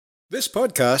This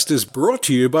podcast is brought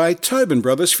to you by Tobin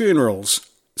Brothers Funerals,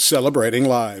 celebrating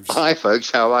lives. Hi folks,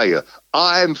 how are you?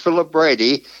 I'm Philip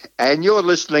Brady, and you're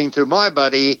listening to my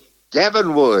buddy,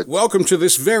 Gavin Wood. Welcome to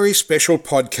this very special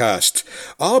podcast.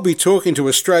 I'll be talking to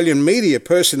Australian media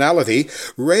personality,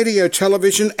 radio,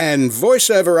 television and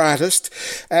voiceover artist,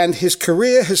 and his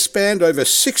career has spanned over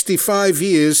 65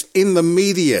 years in the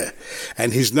media.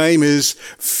 And his name is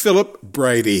Philip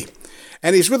Brady.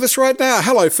 And he's with us right now.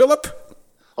 Hello, Philip.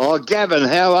 Oh, Gavin,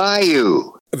 how are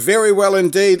you? Very well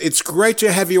indeed. It's great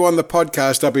to have you on the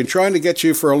podcast. I've been trying to get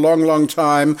you for a long, long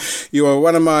time. You are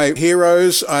one of my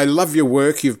heroes. I love your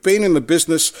work. You've been in the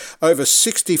business over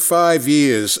 65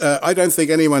 years. I don't think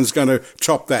anyone's going to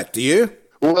top that, do you?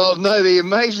 Well, no, the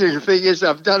amazing thing is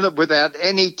I've done it without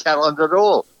any talent at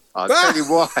all. I'll tell you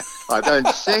why. I don't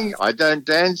sing, I don't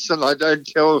dance, and I don't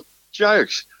tell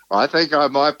jokes. I think I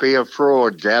might be a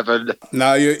fraud, Gavin.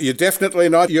 No, you're definitely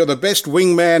not. You're the best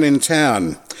wingman in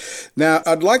town. Now,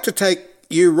 I'd like to take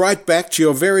you right back to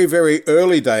your very, very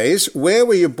early days. Where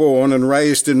were you born and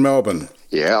raised in Melbourne?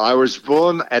 Yeah, I was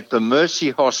born at the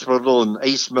Mercy Hospital in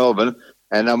East Melbourne,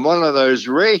 and I'm one of those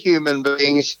rare human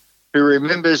beings who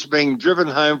remembers being driven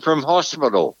home from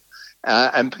hospital.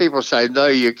 And people say, no,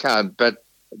 you can't. But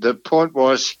the point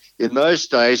was, in those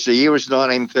days, the year was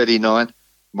 1939,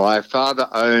 my father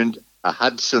owned a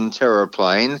Hudson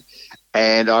Terraplane,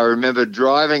 and I remember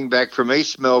driving back from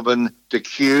East Melbourne to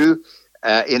Kew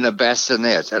in a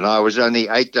bassinet, and I was only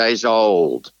 8 days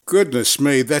old. Goodness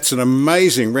me, that's an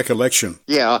amazing recollection.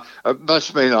 Yeah, it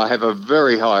must mean I have a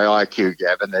very high IQ,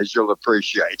 Gavin, as you'll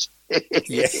appreciate.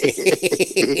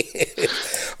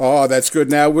 Oh, that's good.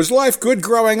 Now, was life good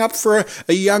growing up for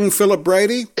a young Philip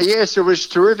Brady? Yes, it was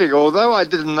terrific. Although I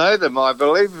didn't know them, I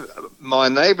believe my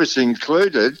neighbours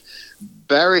included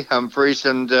Barry Humphries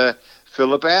and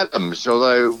Philip Adams,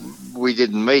 although we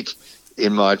didn't meet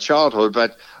in my childhood.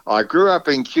 But I grew up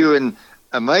in Kew in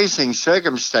amazing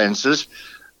circumstances.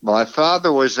 My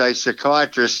father was a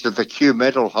psychiatrist at the Kew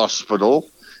Mental Hospital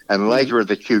and later at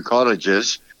the Kew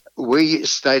Cottages. We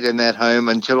stayed in that home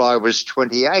until I was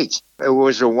 28. It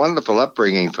was a wonderful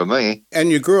upbringing for me.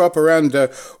 And you grew up around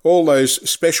all those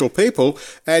special people,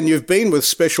 and you've been with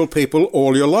special people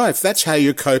all your life. That's how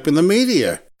you cope in the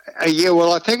media. Yeah,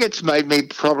 well, I think it's made me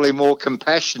probably more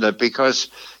compassionate because,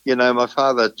 you know, my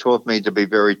father taught me to be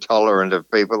very tolerant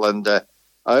of people. And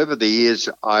over the years,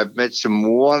 I've met some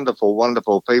wonderful,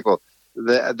 wonderful people.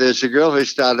 There's a girl who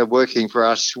started working for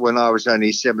us when I was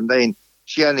only 17.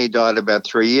 She only died about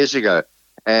 3 years ago,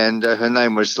 and her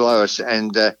name was Lois,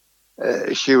 and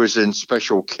she was in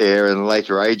special care and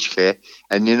later aged care.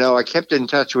 And, you know, I kept in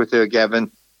touch with her,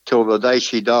 Gavin, till the day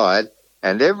she died.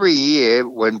 And every year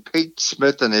when Pete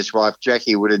Smith and his wife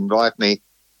Jackie would invite me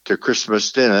to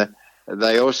Christmas dinner,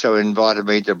 they also invited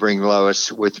me to bring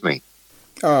Lois with me.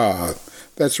 Oh,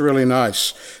 that's really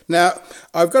nice. Now,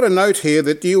 I've got a note here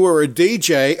that you were a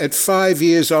DJ at 5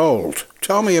 years old.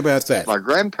 Tell me about that. My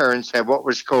grandparents had what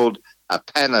was called a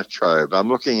panatrobe. I'm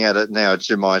looking at it now.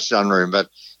 It's in my sunroom, but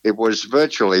it was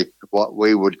virtually what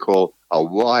we would call a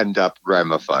wind-up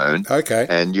gramophone. Okay.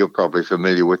 And you're probably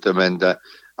familiar with them. And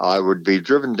I would be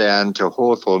driven down to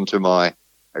Hawthorne to my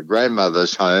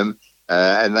grandmother's home,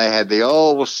 and they had the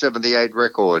old 78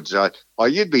 records.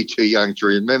 You'd be too young to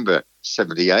remember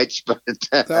 78s, but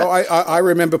no, I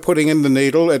remember putting in the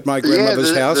needle at my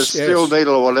grandmother's house. The steel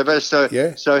needle or whatever. So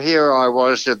here I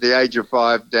was at the age of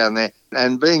 5 down there,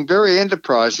 and being very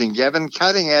enterprising, Gavin,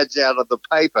 cutting ads out of the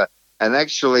paper and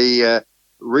actually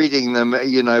reading them,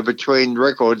 you know, between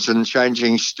records and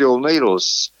changing steel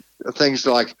needles. Things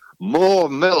like "More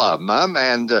Miller, Mum,"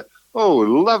 and "Oh,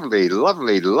 lovely,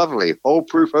 lovely, lovely,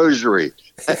 hole-proof hosiery."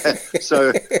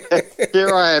 So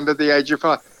here I am at the age of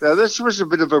 5. Now, this was a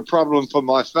bit of a problem for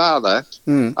my father.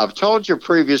 I've told you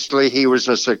previously he was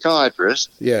a psychiatrist,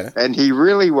 and he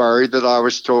really worried that I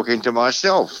was talking to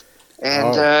myself.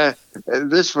 And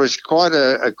this was quite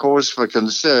a cause for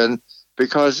concern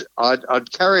because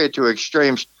I'd carry it to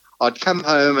extremes. I'd come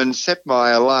home and set my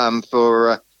alarm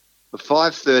for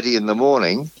 5:30 in the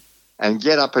morning and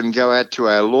get up and go out to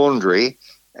our laundry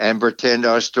and pretend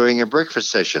I was doing a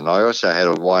breakfast session. I also had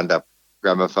a wind-up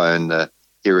gramophone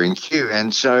here in Kew,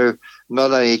 and so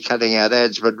not only cutting out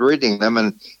ads but reading them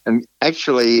and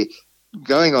actually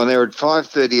going on there at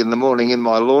 5:30 in the morning in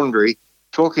my laundry,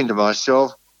 talking to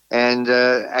myself and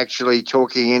actually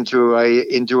talking into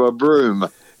a broom.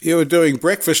 You were doing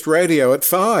breakfast radio at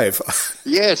 5.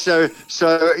 Yeah, so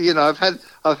you know,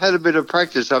 I've had a bit of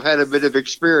practice, I've had a bit of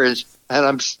experience, and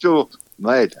I'm still,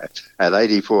 mate, at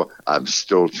 84, I'm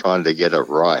still trying to get it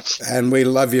right. And we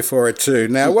love you for it too.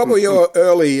 Now, what were your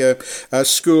early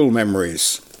school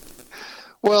memories?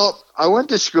 Well, I went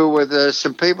to school with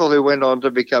some people who went on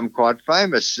to become quite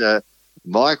famous.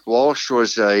 Mike Walsh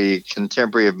was a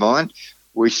contemporary of mine.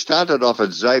 We started off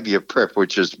at Xavier Prep,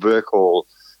 which is Burke Hall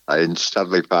in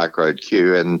Studley Park Road,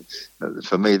 Kew. And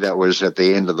for me, that was at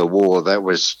the end of the war. That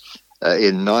was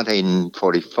in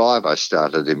 1945 I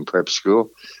started in prep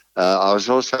school. I was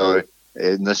also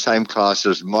in the same class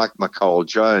as Mike McCall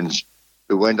Jones,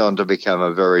 who went on to become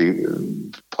a very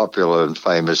popular and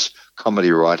famous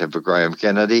comedy writer for Graham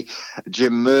Kennedy.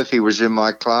 Jim Murphy was in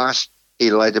my class.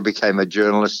 He later became a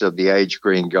journalist of the Age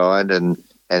Green Guide and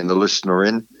the Listener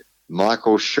In.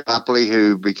 Michael Sharpley,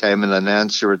 who became an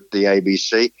announcer at the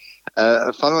ABC.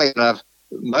 Funnily enough,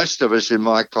 most of us in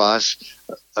my class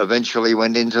eventually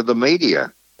went into the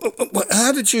media.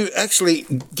 How did you actually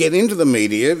get into the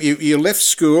media? You left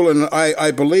school and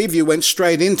I believe you went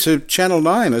straight into Channel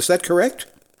 9. Is that correct?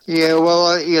 Yeah, well,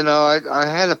 I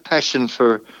had a passion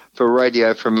for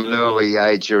radio from an early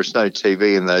age. There was no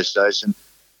TV in those days. And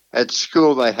at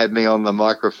school, they had me on the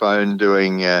microphone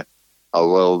doing, there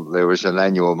was an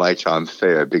annual Maytime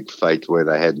Fair, a big fete where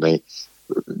they had me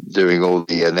doing all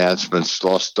the announcements,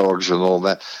 lost dogs and all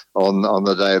that on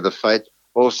the day of the fete.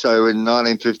 Also in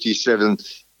 1957,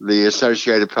 the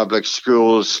Associated Public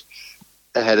Schools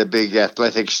had a big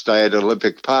athletics day at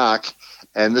Olympic Park.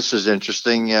 And this is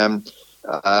interesting.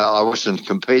 I wasn't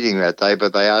competing that day,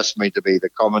 but they asked me to be the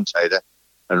commentator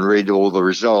and read all the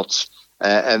results.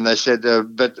 And they said,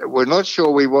 but we're not sure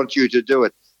we want you to do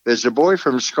it. There's a boy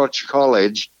from Scotch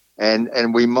College,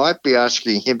 and we might be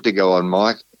asking him to go on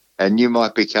mic, and you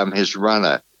might become his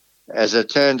runner. As it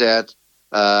turned out,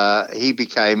 he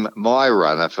became my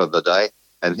runner for the day,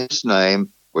 and his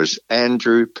name was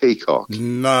Andrew Peacock.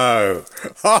 No.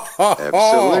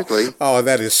 Absolutely. Oh,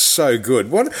 that is so good.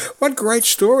 What great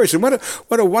stories, and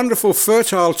what a wonderful,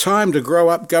 fertile time to grow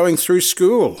up going through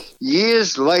school.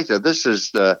 Years later, this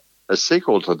is a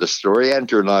sequel to the story.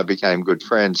 Andrew and I became good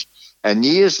friends. And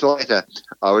years later,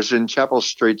 I was in Chapel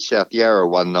Street, South Yarra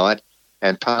one night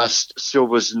and passed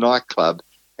Silver's nightclub.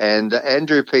 And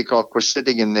Andrew Peacock was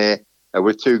sitting in there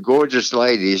with two gorgeous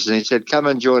ladies. And he said, come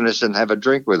and join us and have a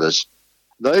drink with us.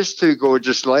 Those two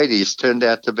gorgeous ladies turned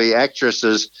out to be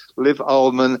actresses Liv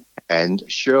Ullmann and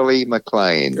Shirley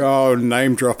MacLaine. Oh,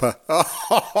 name dropper. How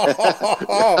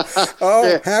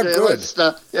good.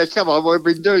 Come on, we've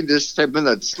been doing this 10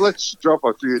 minutes. Let's drop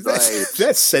a few names.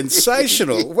 That's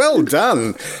sensational. Well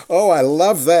done. Oh, I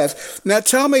love that. Now,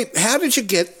 tell me, how did you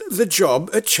get the job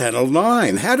at Channel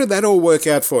 9? How did that all work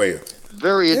out for you?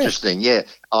 Very interesting, yeah.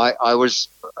 I was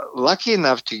lucky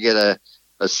enough to get a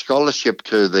scholarship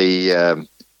to the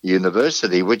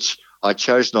university, which I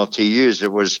chose not to use.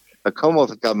 It was a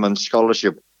Commonwealth Government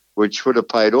scholarship, which would have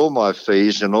paid all my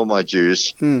fees and all my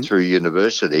dues through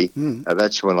university.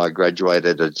 That's when I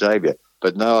graduated at Xavier.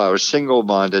 But no, I was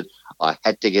single-minded. I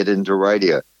had to get into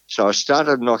radio. So I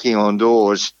started knocking on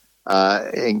doors,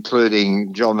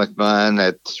 including John McMahon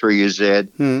at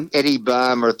 3UZ, Eddie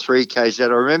Balmer at 3KZ.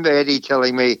 I remember Eddie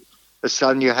telling me,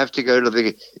 son, you have to go to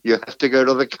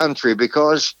the country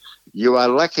because you are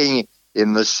lacking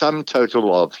in the sum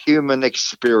total of human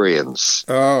experience.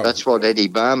 Oh. That's what Eddie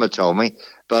Balmer told me.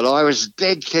 But I was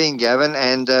dead keen, Gavin,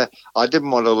 and I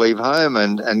didn't want to leave home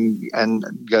and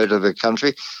go to the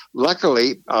country.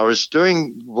 Luckily, I was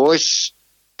doing voice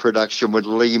production with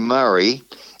Lee Murray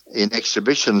in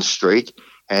Exhibition Street,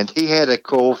 and he had a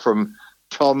call from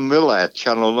Tom Miller at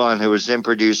Channel 9, who was then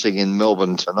producing in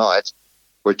Melbourne Tonight.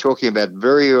 We're talking about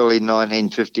very early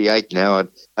 1958 now. I'd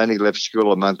only left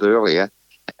school a month earlier.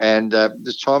 And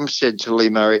Tom said to Lee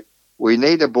Murray, we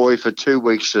need a boy for 2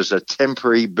 weeks as a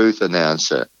temporary booth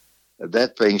announcer.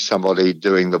 That being somebody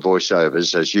doing the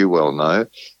voiceovers, as you well know.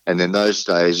 And in those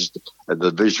days,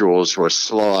 the visuals were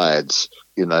slides.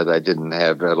 You know, they didn't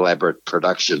have elaborate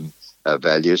production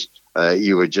values.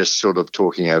 You were just sort of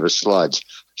talking over slides.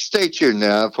 Stay tuned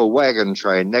now for Wagon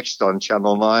Train next on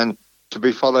Channel 9, to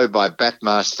be followed by Bat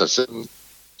Masterson.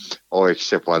 Oh,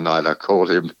 except one night I called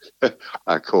him Matt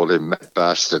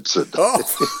Bastardson.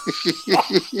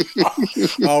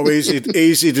 Oh,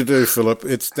 easy to do, Philip.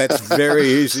 That's very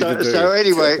easy to do. So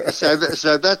anyway, so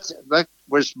that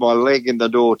was my leg in the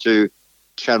door to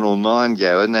Channel 9,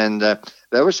 Gavin, and that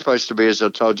was supposed to be, as I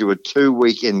told you, a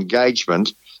 2-week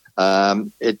engagement.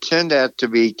 It turned out to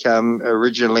become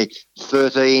originally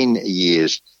 13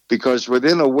 years. Because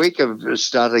within a week of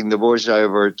starting the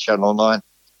voiceover at Channel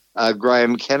 9,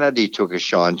 Graham Kennedy took a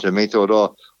shine to me,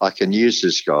 thought, I can use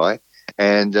this guy.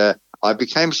 And I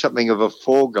became something of a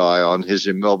fall guy on his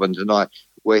In Melbourne Tonight,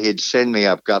 where he'd send me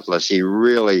up gutless. He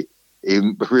really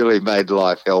made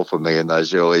life hell for me in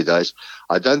those early days.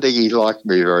 I don't think he liked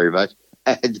me very much,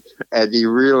 and he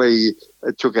really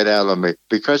took it out on me.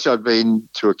 Because I'd been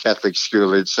to a Catholic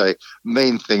school, he'd say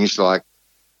mean things like,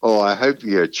 "Oh, I hope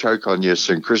you choke on your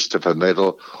St. Christopher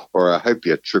medal," or "I hope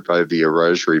you trip over your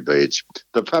rosary beads."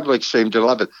 The public seemed to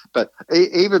love it. But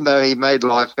even though he made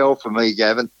life hell for me,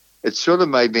 Gavin, it sort of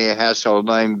made me a household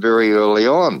name very early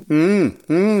on.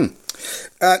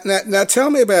 Now tell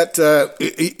me about,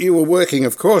 you were working,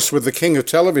 of course, with the King of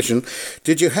Television.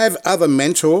 Did you have other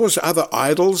mentors, other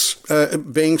idols,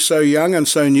 being so young and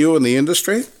so new in the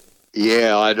industry?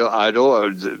 Yeah,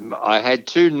 I had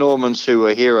two Normans who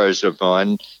were heroes of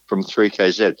mine from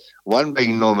 3KZ, one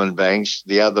being Norman Banks,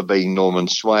 the other being Norman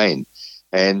Swain.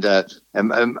 And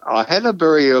I had a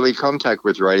very early contact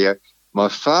with radio. My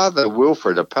father,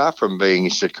 Wilfred, apart from being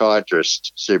a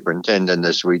psychiatrist, superintendent,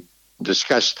 as we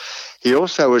discussed, he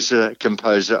also was a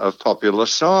composer of popular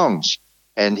songs,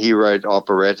 and he wrote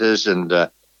operettas and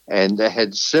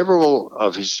had several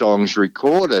of his songs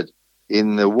recorded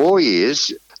in the war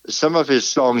years. Some of his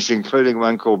songs, including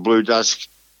one called Blue Dusk,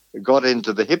 got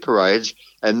into the hit parades,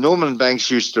 and Norman Banks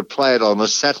used to play it on a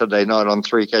Saturday night on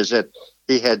 3KZ.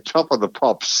 He had Top of the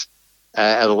Pops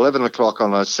at 11 o'clock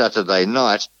on a Saturday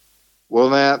night. Well,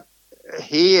 now,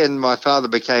 he and my father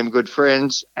became good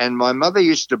friends, and my mother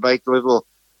used to bake little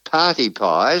party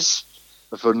pies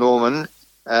for Norman,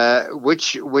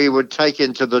 which we would take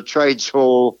into the trades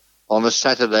hall on a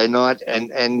Saturday night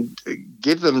and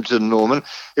give them to Norman.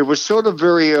 It was sort of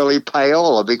very early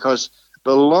payola, because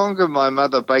the longer my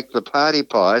mother baked the party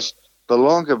pies, the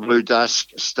longer Blue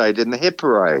Dusk stayed in the hit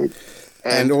parade.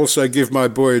 And also give my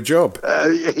boy a job.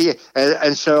 Yeah,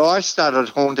 and so I started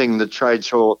haunting the trades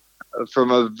hall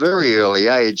from a very early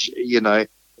age,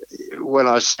 when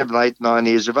I was 7, 8, 9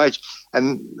 years of age,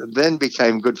 and then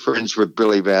became good friends with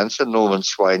Billy Bouncer, Norman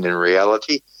Swain in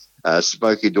reality.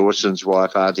 Smokey Dawson's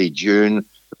wife, Auntie June,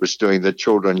 was doing the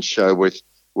children's show with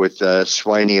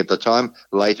Swaney at the time.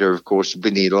 Later, of course,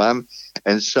 Vinnie Lum.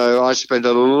 And so I spent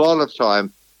a lot of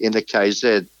time in the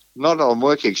KZ, not on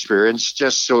work experience,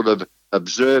 just sort of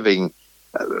observing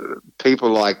people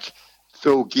like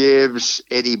Phil Gibbs,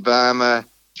 Eddie Barmer,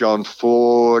 John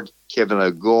Ford, Kevin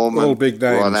O'Gorman, all big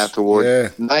names. Ron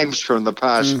Atherwood, names from the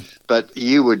past, but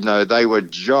you would know they were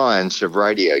giants of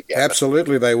radio, Gavin.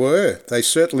 Absolutely they were. They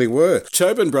certainly were.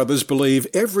 Tobin Brothers believe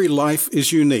every life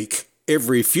is unique.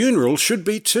 Every funeral should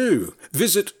be too.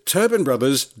 Visit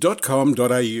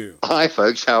tobinbrothers.com.au. Hi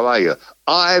folks, how are you?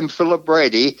 I'm Philip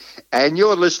Brady, and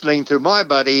you're listening to my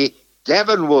buddy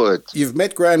Gavin Wood. You've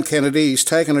met Graham Kennedy. He's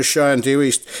taken a shine to you.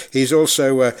 He's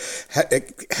also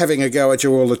having a go at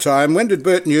you all the time. When did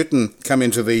Bert Newton come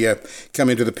into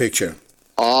the picture?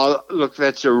 Oh, look,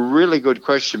 that's a really good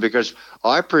question, because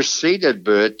I preceded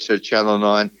Bert to Channel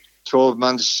 9 12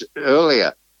 months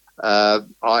earlier.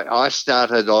 I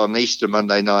started on Easter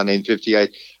Monday 1958.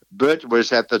 Bert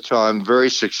was at the time very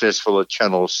successful at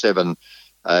Channel 7.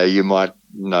 You might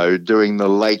know, doing the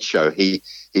Late Show. He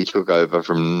took over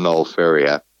from Noel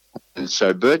Ferrier. And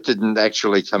so Bert didn't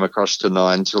actually come across to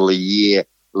 9 until a year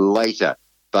later.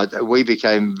 But we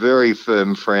became very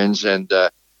firm friends, and,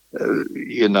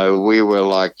 we were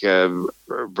like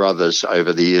brothers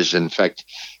over the years. In fact,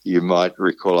 you might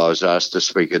recall I was asked to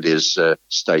speak at his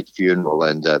state funeral,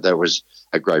 and that was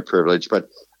a great privilege. But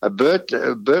Bert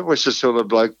was the sort of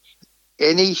bloke,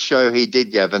 any show he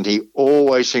did, Gavin, he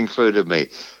always included me.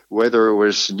 Whether it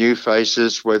was New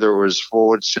Faces, whether it was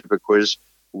Forward Super Quiz,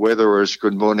 whether it was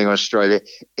Good Morning Australia,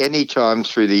 any time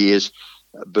through the years,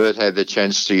 Bert had the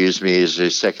chance to use me as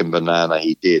his second banana.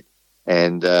 He did.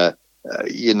 And,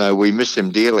 we miss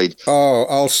him dearly. Oh,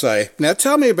 I'll say. Now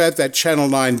tell me about that Channel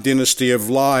 9 dynasty of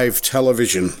live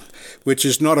television, which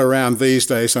is not around these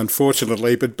days,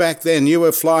 unfortunately. But back then, you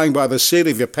were flying by the seat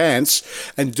of your pants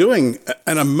and doing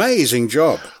an amazing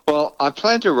job. Well, I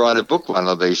plan to write a book one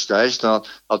of these days, and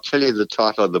I'll tell you the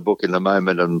title of the book in a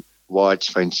moment and why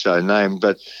it's been so named.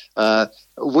 But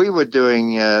we were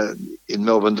doing, in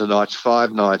Melbourne tonight,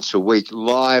 5 nights a week,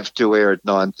 live to air at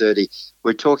 9:30.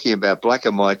 We're talking about black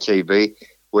and white TV.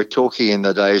 We're talking in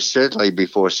the days, certainly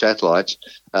before satellites,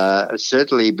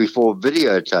 certainly before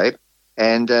videotape.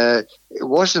 And it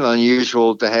wasn't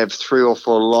unusual to have 3 or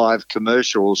 4 live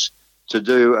commercials to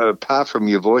do, apart from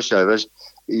your voiceovers.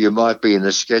 You might be in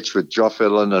a sketch with Joff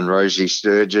Allen and Rosie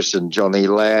Sturgis and Johnny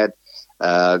Ladd.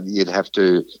 You'd have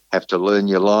to learn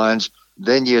your lines.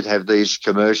 Then you'd have these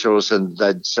commercials, and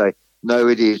they'd say, "No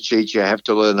idiot cheat, you have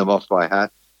to learn them off by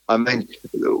heart." I mean,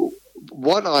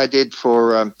 what I did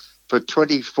for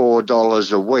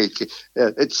 $24 a week,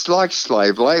 it's like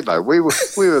slave labour. We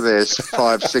were there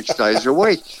 5-6 days a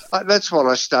week. That's what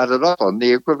I started off on,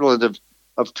 the equivalent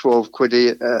of of 12 quid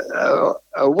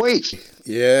a week.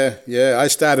 Yeah. I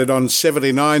started on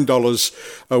 $79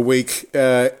 a week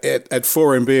at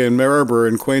 4MB in Maryborough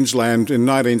in Queensland in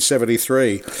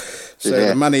 1973. So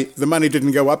the money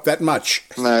didn't go up that much.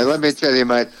 No, let me tell you,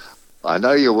 mate, I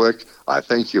know your work. I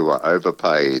think you were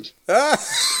overpaid.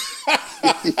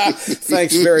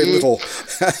 Thanks very little.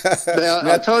 Now,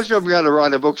 I told you I'm going to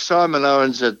write a book. Simon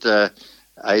Owens at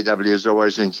AW is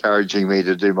always encouraging me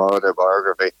to do my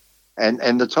autobiography.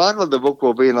 And the title of the book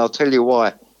will be, and I'll tell you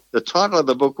why, the title of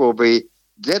the book will be,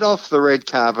 Get Off the Red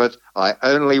Carpet, I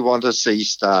Only Want to See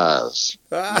Stars.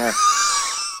 Now,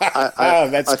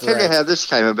 I'll tell you how this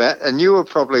came about, and you were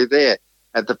probably there.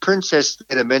 At the Princess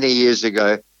Theatre many years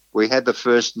ago, we had the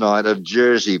first night of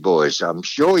Jersey Boys. I'm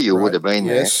sure you would have been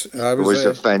there. Yes, I was It was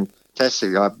there. a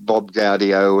fantastic night. Bob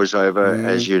Gaudio was over,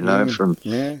 as you know, from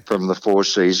the Four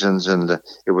Seasons, and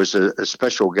it was a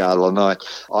special gala night.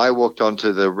 I walked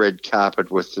onto the red carpet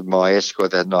with my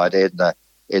escort that night,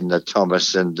 Edna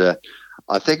Thomas, and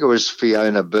I think it was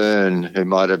Fiona Byrne who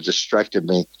might have distracted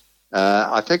me.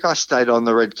 I think I stayed on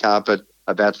the red carpet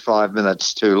about 5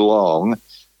 minutes too long,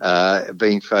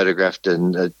 being photographed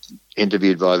and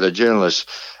interviewed by the journalists,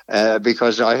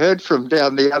 because I heard from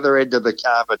down the other end of the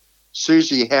carpet,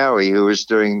 Susie Howie, who was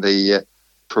doing the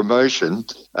promotion,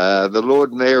 the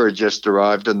Lord Mayor had just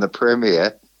arrived and the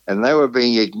Premier, and they were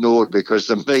being ignored because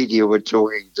the media were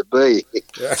talking to me.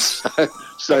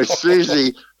 So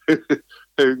Susie,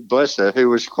 who, bless her, who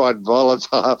was quite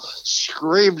volatile,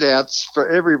 screamed out for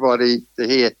everybody to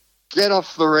hear, Get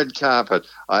off the red carpet.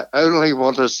 I only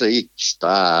want to see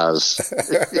stars.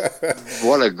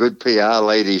 What a good PR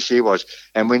lady she was.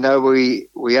 And we know we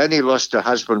only lost her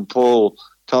husband, Paul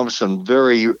Thompson,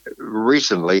 very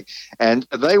recently, and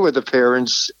they were the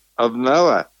parents of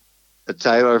Noah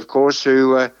Taylor, of course,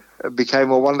 who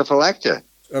became a wonderful actor.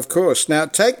 Of course. Now,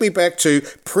 take me back to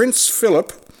Prince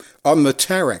Philip on the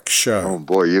Tarak Show. Oh,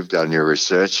 boy, you've done your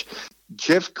research.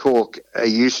 Jeff Cork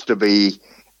used to be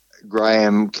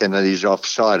Graham Kennedy's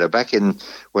offsider. Back in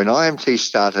when IMT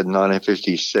started in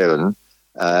 1957,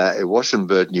 it wasn't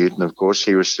Bert Newton, of course.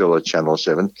 He was still at Channel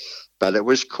 7, but it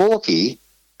was Corky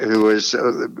who was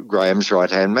Graham's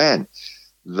right-hand man.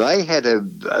 They had a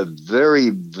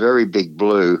very, very big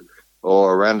blue,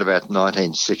 or around about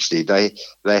 1960. They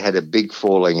had a big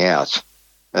falling out.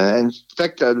 In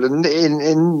fact,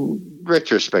 in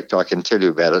retrospect, I can tell you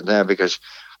about it now because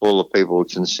all the people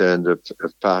concerned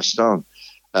have passed on.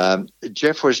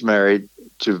 Jeff was married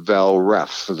to Val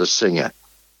Ruff, the singer,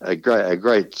 a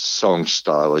great song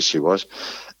stylist she was.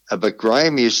 But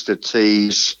Graham used to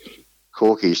tease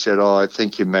Corky. He said, I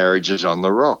think your marriage is on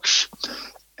the rocks.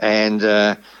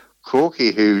 And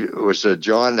Corky, who was a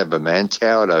giant of a man,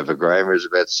 towered over Graham. He was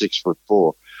about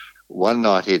 6'4". One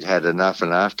night he'd had enough,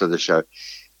 and after the show,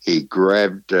 he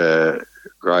grabbed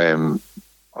Graham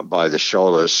by the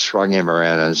shoulders, swung him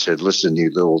around and said, listen,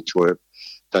 you little twerp,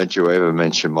 don't you ever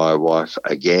mention my wife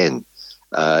again.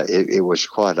 It was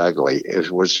quite ugly. It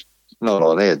was not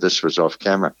on air. This was off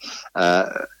camera.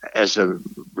 As a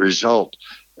result,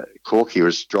 Corky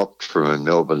was dropped from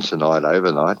Melbourne tonight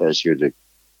overnight, as you'd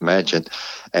imagine,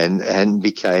 and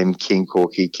became King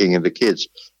Corky, King of the Kids.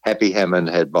 Happy Hammond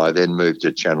had by then moved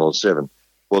to Channel 7.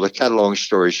 Well, to cut a long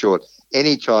story short,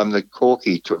 any time that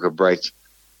Corky took a break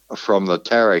from the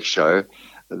Tarak Show,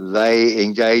 they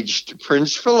engaged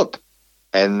Prince Philip.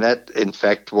 And that, in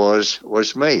fact, was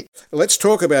me. Let's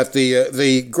talk about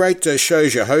the great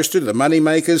shows you hosted, The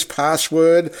Moneymakers,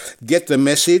 Password, Get the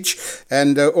Message,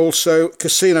 and also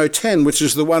Casino 10, which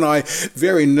is the one I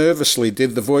very nervously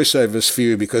did the voiceovers for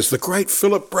you because the great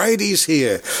Philip Brady's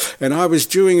here. And I was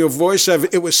doing a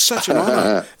voiceover. It was such an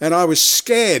honour, and I was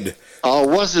scared. Oh,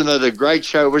 wasn't it a great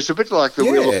show? It was a bit like the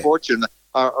Wheel of Fortune.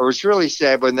 I was really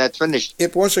sad when that finished.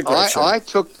 It was a great show.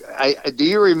 Do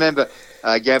you remember...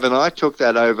 Gavin, I took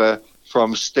that over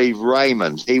from Steve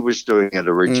Raymond. He was doing it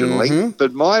originally. Mm-hmm.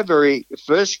 But my very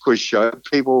first quiz show,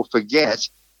 people forget,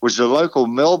 was the local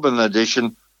Melbourne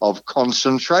edition of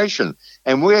Concentration.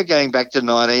 And we're going back to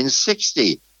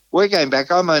 1960. We're going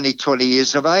back, I'm only 20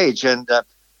 years of age. And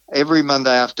every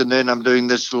Monday afternoon I'm doing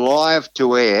this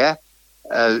live-to-air,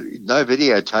 no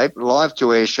videotape,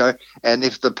 live-to-air show. And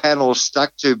if the panel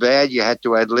stuck too bad, you had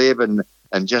to ad-lib and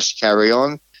just carry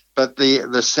on. But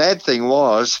the sad thing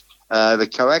was the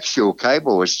coaxial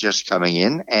cable was just coming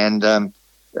in, and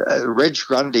Reg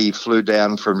Grundy flew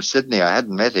down from Sydney. I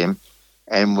hadn't met him,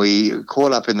 and we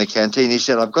caught up in the canteen. He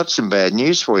said, I've got some bad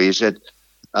news for you. He said,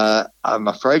 I'm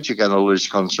afraid you're going to lose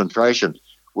concentration.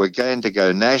 We're going to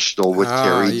go national with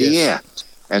Terry Dier.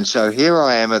 And so here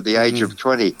I am at the age of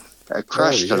 20,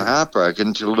 crushed and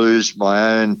heartbroken to lose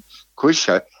my own quiz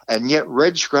show. And yet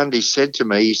Reg Grundy said to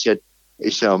me, he said,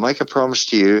 I'll make a promise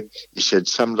to you. He said,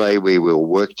 someday we will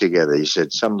work together. He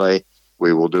said, someday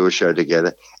we will do a show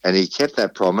together. And he kept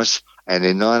that promise. And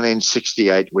in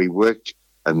 1968, we worked.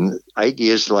 And 8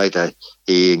 years later,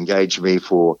 he engaged me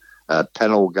for a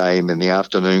panel game in the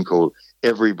afternoon called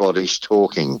Everybody's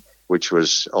Talking, which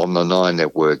was on the Nine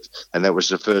Network. And that was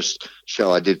the first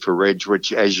show I did for Reg,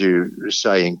 which, as you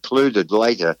say, included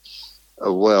later,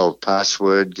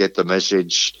 Password, Get the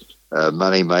Message,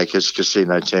 Money Makers,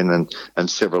 Casino 10, and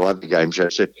several other game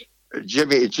shows. So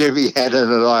Jimmy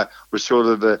Haddon and I were sort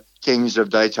of the kings of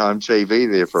daytime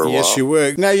TV there for a while. Yes, you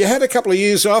were. Now, you had a couple of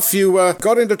years off. You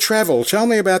got into travel. Tell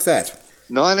me about that.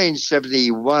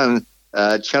 1971,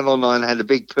 Channel 9 had a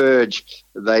big purge.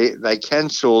 They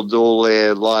cancelled all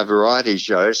their live variety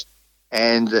shows,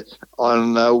 and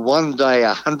on one day,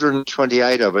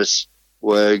 128 of us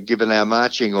were given our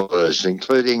marching orders,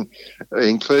 including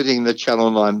the Channel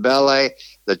 9 Ballet,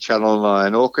 the Channel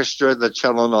 9 Orchestra, the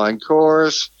Channel 9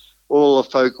 Chorus, all the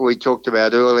folk we talked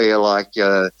about earlier, like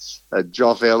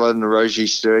Joff Ellen, Rosie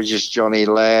Sturgis, Johnny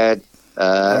Ladd.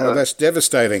 That's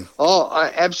devastating.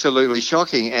 Absolutely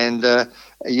shocking. And,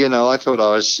 I thought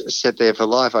I was set there for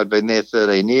life. I'd been there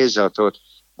 13 years. I thought,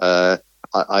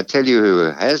 I tell you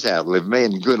who has outlived me,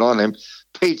 and good on him,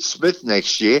 Pete Smith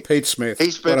next year. Pete Smith,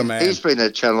 what a man. He's been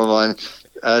at Channel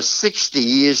 9 60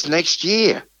 years next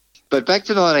year. But back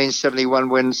to 1971,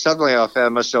 when suddenly I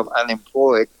found myself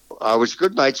unemployed, I was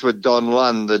good mates with Don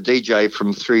Lunn, the DJ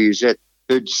from 3UZ,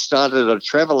 who'd started a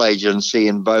travel agency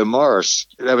in Beaumaris.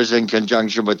 That was in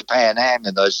conjunction with Pan Am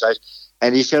in those days.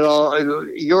 And he said,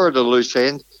 you're at a loose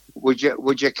end. Would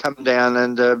you come down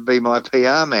and be my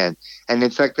PR man? And,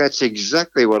 in fact, that's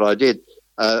exactly what I did.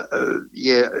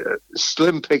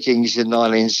 Slim pickings in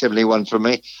 1971 for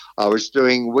me. I was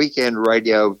doing weekend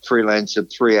radio freelance at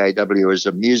 3AW as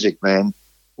a music man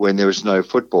when there was no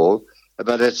football.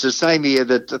 But it's the same year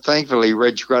that, thankfully,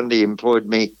 Reg Grundy employed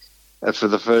me for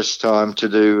the first time to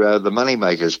do the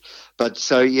Moneymakers. But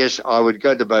so, yes, I would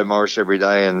go to Beaumaris every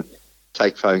day and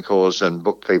take phone calls and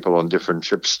book people on different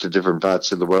trips to different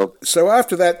parts of the world. So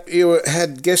after that, you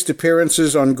had guest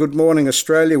appearances on Good Morning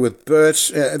Australia with Bert.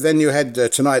 Then you had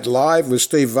Tonight Live with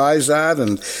Steve Vizard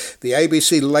and the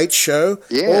ABC Late Show.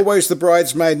 Yeah. Always the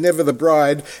bridesmaid, never the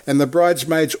bride, and the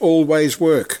bridesmaids always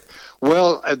work.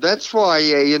 Well, that's why,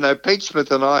 Pete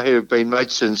Smith and I, who have been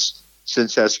mates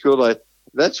since our school days,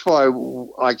 that's why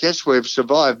I guess we've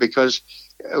survived, because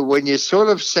when you're sort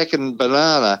of second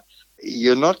banana,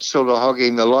 you're not sort of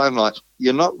hogging the limelight.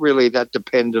 You're not really that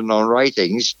dependent on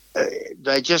ratings.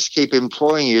 They just keep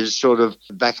employing you to sort of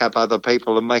back up other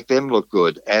people and make them look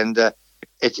good. And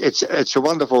it's a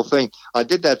wonderful thing. I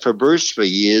did that for Bruce for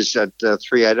years at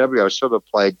 3AW. I sort of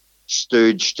played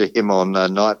stooge to him on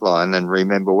Nightline and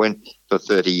Remember When for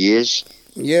 30 years.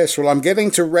 Yes, well, I'm getting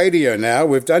to radio now.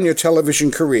 We've done your television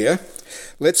career.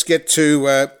 Let's get to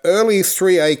early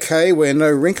 3AK, where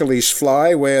no wrinklies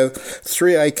fly, where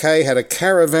 3AK had a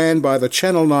caravan by the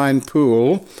Channel 9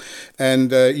 pool,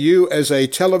 and you, as a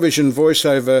television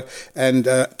voiceover and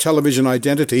television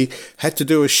identity, had to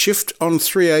do a shift on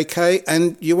 3AK,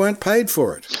 and you weren't paid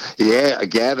for it. Yeah,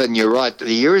 Gavin, you're right.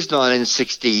 The year is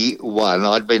 1961.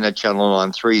 I'd been at Channel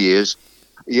 9 3 years,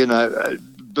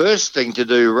 bursting to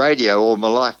do radio all my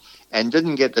life, and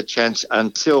didn't get the chance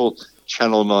until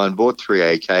Channel 9 bought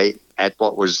 3AK at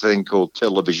what was then called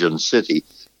Television City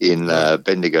in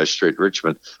Bendigo Street,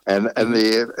 Richmond. And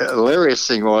the hilarious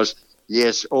thing was,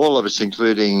 yes, all of us,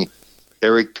 including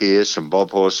Eric Pearce and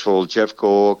Bob Horsfall, Jeff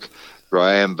Cork,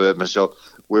 Graham, Burt, myself,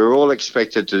 we were all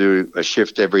expected to do a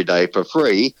shift every day for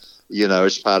free,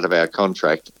 as part of our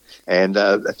contract. And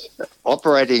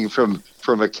operating from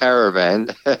a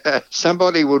caravan,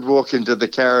 somebody would walk into the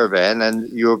caravan and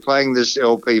you were playing this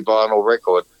LP vinyl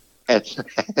record.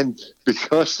 And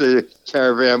because the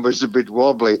caravan was a bit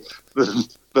wobbly,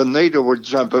 the needle would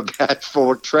jump about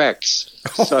 4 tracks.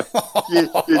 So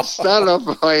you'd start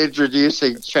off by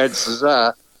introducing Chances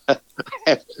Are,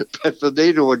 but the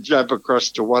needle would jump across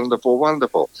to Wonderful,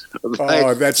 Wonderful.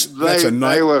 That's a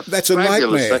nightmare.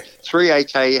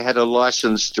 3AK had a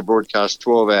license to broadcast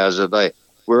 12 hours a day.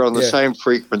 We're on the same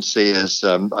frequency as,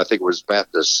 I think it was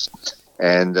Bathurst,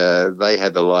 and they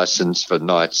had the license for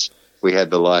nights. We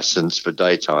had the license for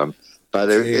daytime. But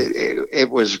it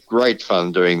was great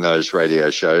fun doing those radio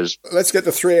shows. Let's get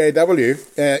to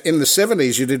 3AW. In the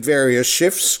 70s, you did various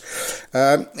shifts.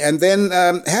 And then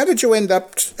how did you end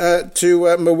up to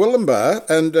Murwillumbah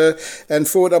and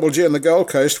 4GG on the Gold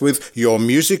Coast with Your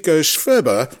Music Goes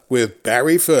Further with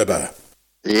Barry Ferber?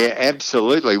 Yeah,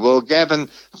 absolutely. Well, Gavin,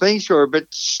 things were a bit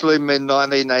slim in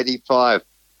 1985.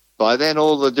 by then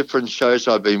all the different shows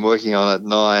I've been working on at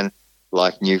 9,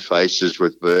 like New Faces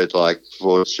with Bert, like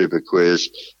Ford Super Quiz,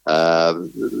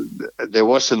 there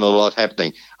wasn't a lot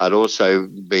happening. I'd also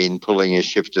been pulling a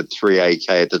shift at 3AK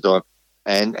at the time.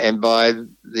 And by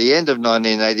the end of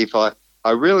 1985,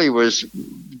 I really was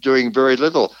doing very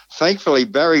little. Thankfully,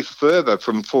 Barry Ferber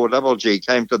from 4GG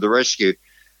came to the rescue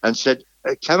and said,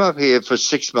 come up here for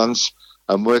 6 months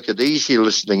and work at Easy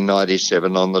Listening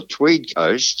 97 on the Tweed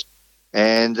Coast,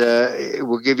 and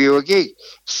we'll give you a gig.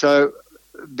 So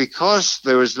because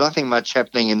there was nothing much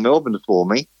happening in Melbourne for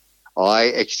me, I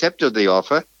accepted the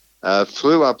offer,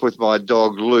 flew up with my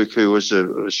dog Luke, who was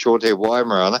a short-haired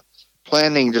Weimaraner,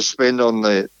 planning to spend on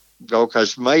the Gold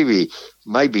Coast maybe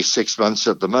 6 months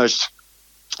at the most.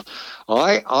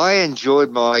 I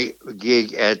enjoyed my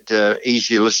gig at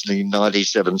Easy Listening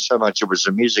 97 so much. It was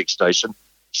a music station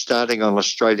starting on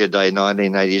Australia Day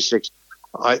 1986.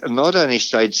 I not only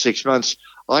stayed 6 months,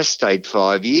 I stayed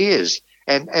 5 years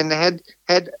and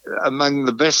had among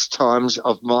the best times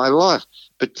of my life,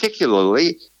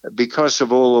 particularly because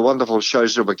of all the wonderful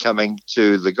shows that were coming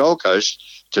to the Gold Coast,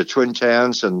 to Twin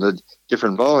Towns and the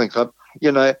different bowling club.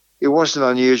 You know, it wasn't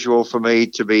unusual for me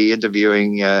to be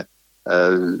interviewing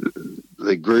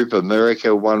the group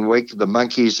America one week, the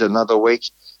Monkees another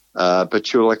week,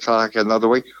 Petula Clark another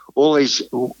week, all these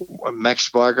Max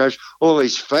Bygraves, all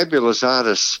these fabulous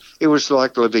artists. It was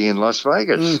like living in Las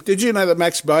Vegas. Did you know that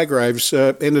Max Bygraves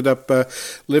ended up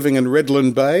living in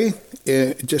Redland Bay,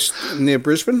 just near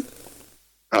Brisbane?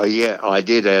 Oh, yeah, I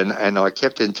did, and I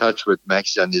kept in touch with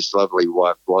Max and his lovely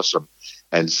wife, Blossom,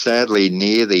 and sadly,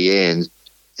 near the end,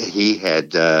 he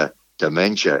had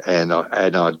dementia, and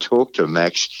I talked to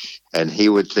Max, and he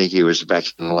would think he was back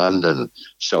in London,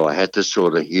 so I had to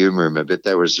sort of humour him a bit.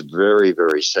 That was very,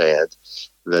 very sad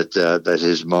that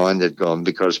his mind had gone,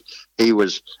 because he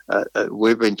was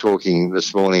we've been talking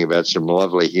this morning about some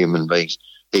lovely human beings.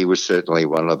 He was certainly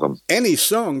one of them. Any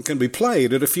song can be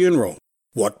played at a funeral.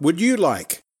 What would you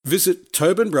like? Visit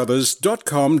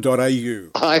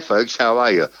tobinbrothers.com.au. Hi, folks. How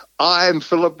are you? I'm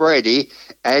Philip Brady,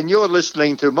 and you're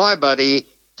listening to my buddy,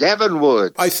 Gavin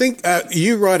Wood. I think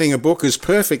you writing a book is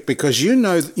perfect because you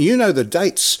know the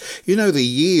dates, you know the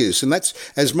years, and that's,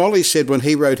 as Molly said when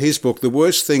he wrote his book, the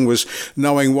worst thing was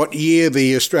knowing what year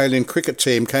the Australian cricket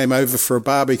team came over for a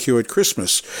barbecue at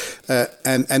Christmas,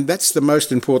 and that's the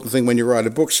most important thing when you write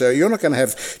a book. So you're not going to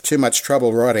have too much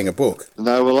trouble writing a book.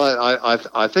 No, well,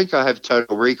 I think I have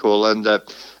total recall, and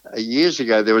years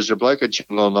ago there was a bloke at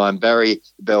Channel 9, Barry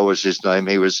Bell was his name.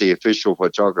 He was the official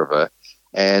photographer,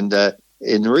 and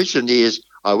in recent years,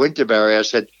 I went to Barry. I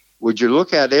said, would you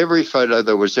look at every photo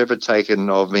that was ever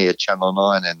taken of me at Channel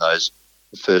 9 in those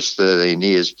first 13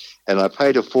 years? And I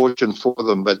paid a fortune for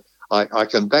them, but I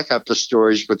can back up the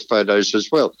stories with photos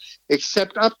as well.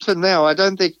 Except up to now, I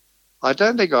don't think I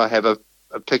have a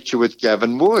picture with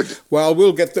Gavin Wood. Well,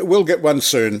 we'll get one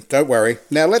soon. Don't worry.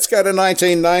 Now let's go to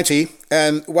 1990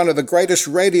 and one of the greatest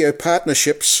radio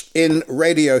partnerships in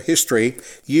radio history.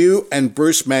 You and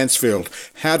Bruce Mansfield.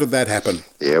 How did that happen?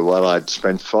 Yeah, well, I'd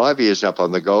spent 5 years up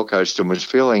on the Gold Coast and was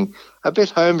feeling a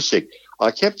bit homesick.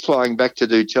 I kept flying back to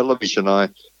do television. I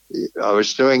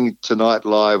was doing Tonight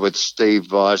Live with Steve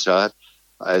Vizard,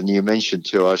 and you mentioned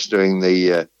too, I was doing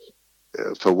the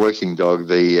for Working Dog,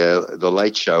 the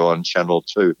Late Show on Channel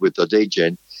 2 with the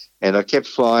DGen, and I kept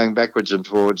flying backwards and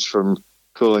forwards from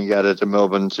Coolangatta to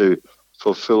Melbourne to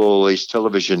fulfill all these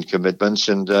television commitments,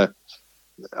 and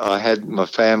I had my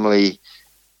family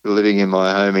living in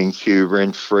my home in Kew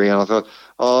rent-free, and I thought,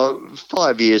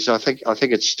 5 years, I think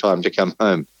it's time to come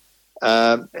home,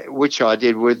 which I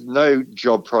did with no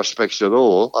job prospects at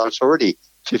all. I was already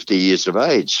 50 years of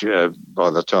age by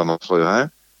the time I flew home.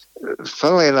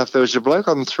 Funnily enough, there was a bloke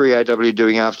on 3AW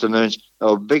doing afternoons,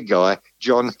 a big guy,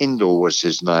 John Hindle was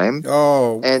his name.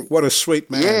 Oh, and what a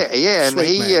sweet man. Yeah, and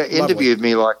he interviewed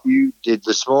me like you did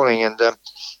this morning, and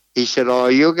he said,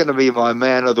 you're going to be my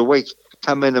man of the week.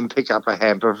 Come in and pick up a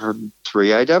hamper from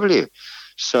 3AW.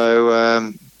 So,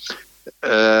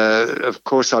 of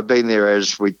course, I've been there,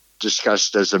 as we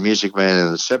discussed, as a music man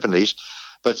in the 70s.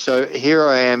 But so here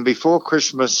I am. Before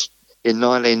Christmas in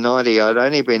 1990, I'd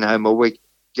only been home a week,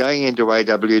 going into AW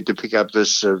to pick up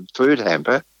this food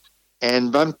hamper,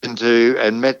 and bumped into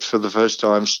and met for the first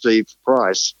time Steve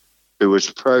Price, who was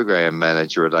program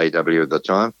manager at AW at the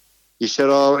time. He said,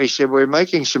 we're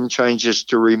making some changes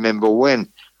to Remember When.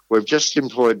 We've just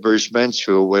employed Bruce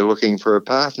Mansfield. We're looking for a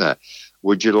partner.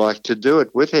 Would you like to do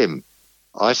it with him?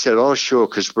 I said, sure,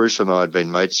 because Bruce and I had been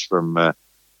mates from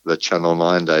the Channel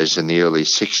 9 days in the early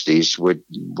 60s. We'd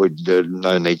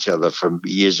known each other for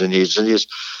years and years and years.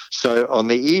 So on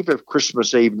the eve of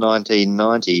Christmas Eve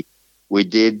 1990, we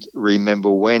did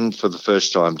Remember When for the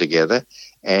first time together,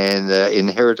 and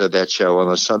inherited that show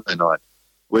on a Sunday night.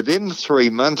 Within 3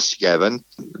 months, Gavin,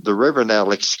 the Reverend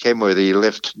Alex Kenworthy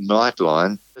left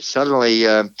Nightline. Suddenly,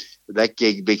 that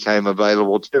gig became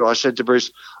available too. I said to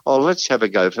Bruce, let's have a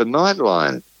go for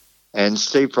Nightline. And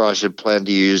Steve Price had planned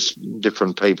to use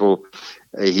different people.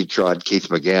 He tried Keith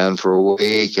McGowan for a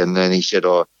week, and then he said,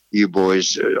 you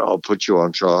boys, I'll put you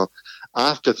on trial.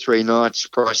 After 3 nights,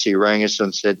 Pricey rang us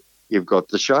and said, you've got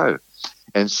the show.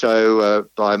 And so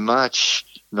by March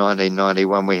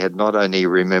 1991, we had not only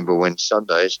Remember When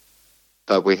Sundays,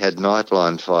 but we had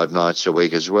Nightline 5 nights a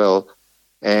week as well,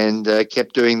 and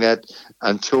kept doing that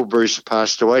until Bruce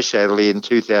passed away, sadly, in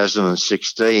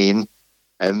 2016.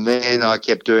 And then I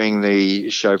kept doing the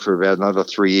show for about another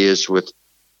 3 years with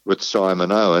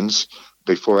Simon Owens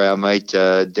before our mate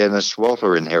Dennis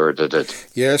Walter inherited it.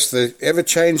 Yes, the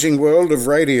ever-changing world of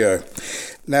radio.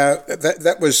 Now,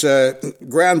 that was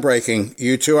groundbreaking,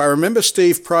 you two. I remember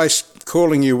Steve Price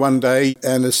calling you one day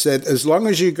and has said, as long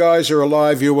as you guys are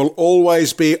alive, you will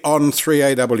always be on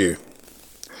 3AW.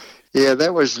 Yeah,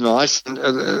 that was nice.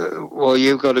 Well,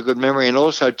 you've got a good memory. And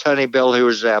also Tony Bell, who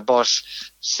was our boss,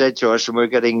 said to us, and we're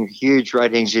getting huge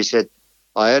ratings, he said,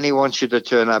 I only want you to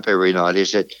turn up every night. He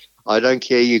said, I don't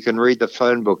care. You can read the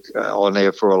phone book on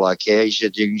air for all I care. He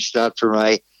said, you can start from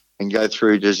A and go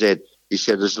through to Z. He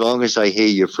said, as long as I hear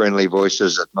your friendly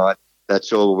voices at night,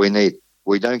 that's all we need.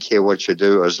 We don't care what you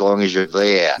do as long as you're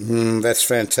there. That's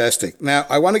fantastic. Now,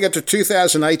 I want to get to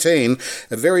 2018,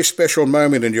 a very special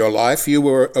moment in your life. You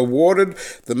were awarded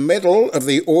the Medal of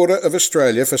the Order of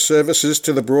Australia for services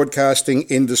to the broadcasting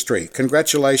industry.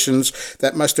 Congratulations.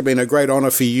 That must have been a great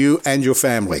honour for you and your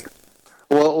family.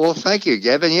 Well, thank you,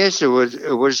 Gavin. Yes, it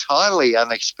was highly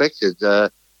unexpected.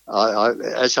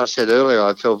 As I said earlier,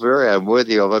 I felt very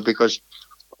unworthy of it because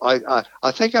I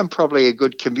think I'm probably a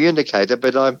good communicator,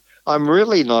 but I'm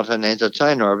really not an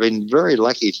entertainer. I've been very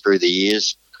lucky through the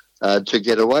years to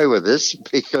get away with this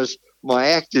because my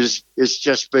act is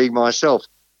just being myself.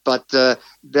 But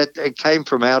that came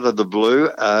from out of the blue.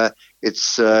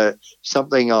 It's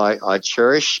something I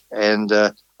cherish, and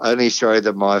only sorry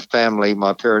that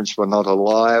my parents were not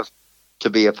alive to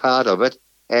be a part of it.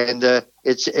 And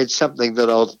it's something that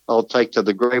I'll take to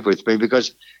the grave with me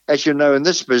because, as you know, in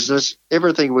this business,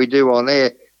 everything we do on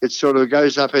air, it sort of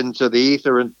goes up into the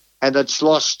ether and it's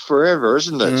lost forever,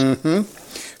 isn't it?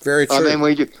 Mm-hmm. Very true. I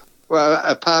mean,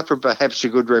 apart from perhaps a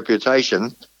good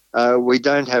reputation, we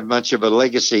don't have much of a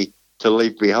legacy to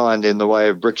leave behind in the way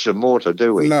of bricks and mortar,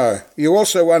 do we? No. You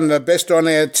also won the Best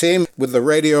On-Air Team with the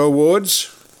Radio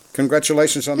Awards.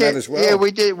 Congratulations on that as well. Yeah,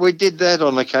 we did that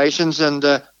on occasions, and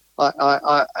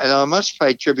I must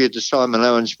pay tribute to Simon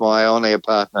Owens, my on-air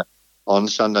partner on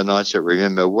Sunday nights at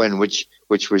Remember When, which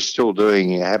we're still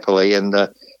doing happily, and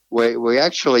we're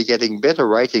actually getting better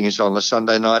ratings on the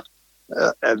Sunday night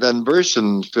than Bruce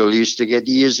and Phil used to get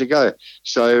years ago.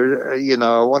 So,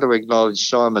 I want to acknowledge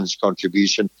Simon's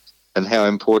contribution and how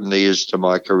important he is to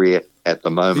my career at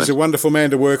the moment. He's a wonderful man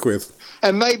to work with.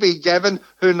 And maybe, Gavin,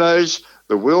 who knows,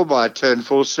 the wheel might turn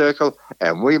full circle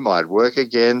and we might work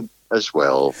again as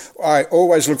well. I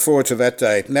always look forward to that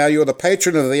day. Now, you're the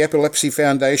patron of the Epilepsy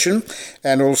Foundation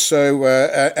and also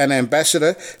an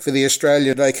ambassador for the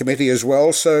Australia Day Committee as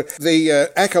well. So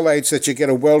the accolades that you get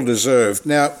are well-deserved.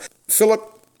 Now,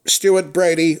 Philip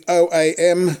Brady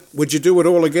OAM, would you do it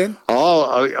all again?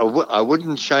 I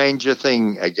wouldn't change a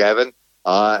thing, Gavin.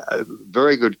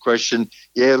 Very good question.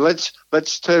 Yeah, let's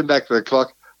turn back the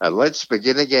clock and let's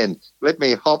begin again. Let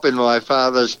me hop in my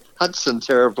father's Hudson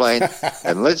Terraplane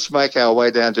and let's make our way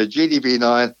down to GDB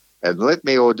 9 and let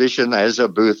me audition as a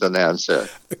booth announcer.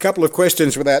 A couple of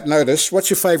questions without notice. What's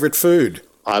your favourite food?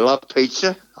 I love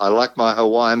pizza. I like my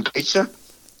Hawaiian pizza.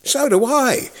 So do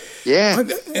I. Yeah.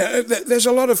 There's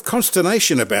a lot of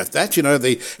consternation about that,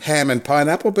 the ham and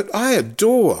pineapple, but I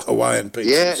adore Hawaiian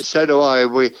pizza. Yeah, so do I.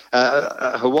 We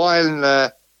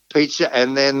Hawaiian pizza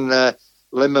and then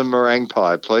lemon meringue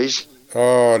pie, please.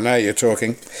 Oh, now you're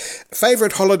talking.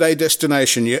 Favourite holiday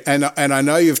destination? And I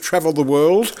know you've travelled the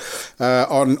world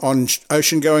on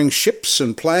ocean-going ships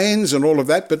and planes and all of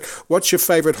that, but what's your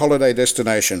favourite holiday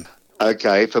destination?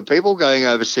 Okay, for people going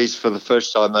overseas for the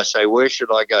first time, they say, where should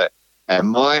I go?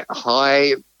 And my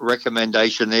high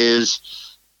recommendation is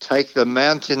take the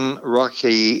Mountain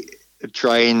Rocky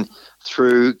train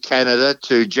through Canada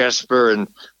to Jasper and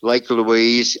Lake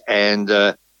Louise and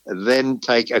then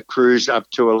take a cruise up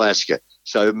to Alaska.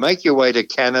 So make your way to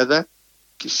Canada,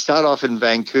 start off in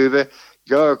Vancouver,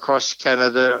 go across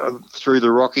Canada through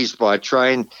the Rockies by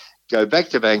train, go back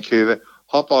to Vancouver,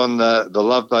 hop on the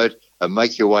Love Boat, and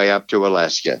make your way up to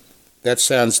Alaska. That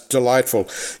sounds delightful.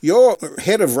 Your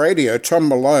head of radio, Tom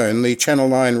Malone, the Channel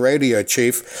 9 radio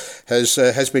chief,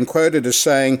 has been quoted as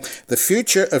saying, "The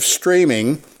future of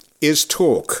streaming is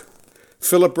talk."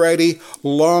 Philip Brady,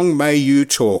 long may you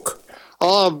talk.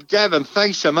 Oh, Gavin,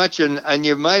 thanks so much, and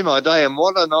you've made my day, and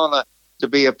what an honour to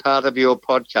be a part of your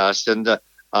podcast, and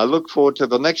I look forward to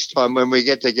the next time when we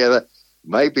get together.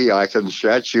 Maybe I can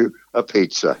shout you a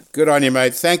pizza. Good on you,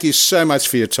 mate. Thank you so much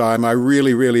for your time. I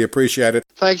really, really appreciate it.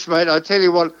 Thanks, mate. I tell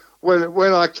you what,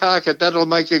 when I cark it, that'll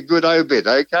make a good obit,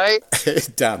 okay?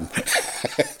 Done.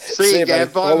 See you,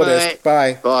 Gav. Bye, all mate. The best.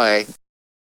 Bye. Bye.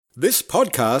 This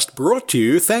podcast brought to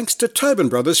you thanks to Tobin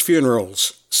Brothers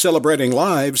Funerals, celebrating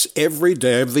lives every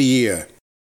day of the year.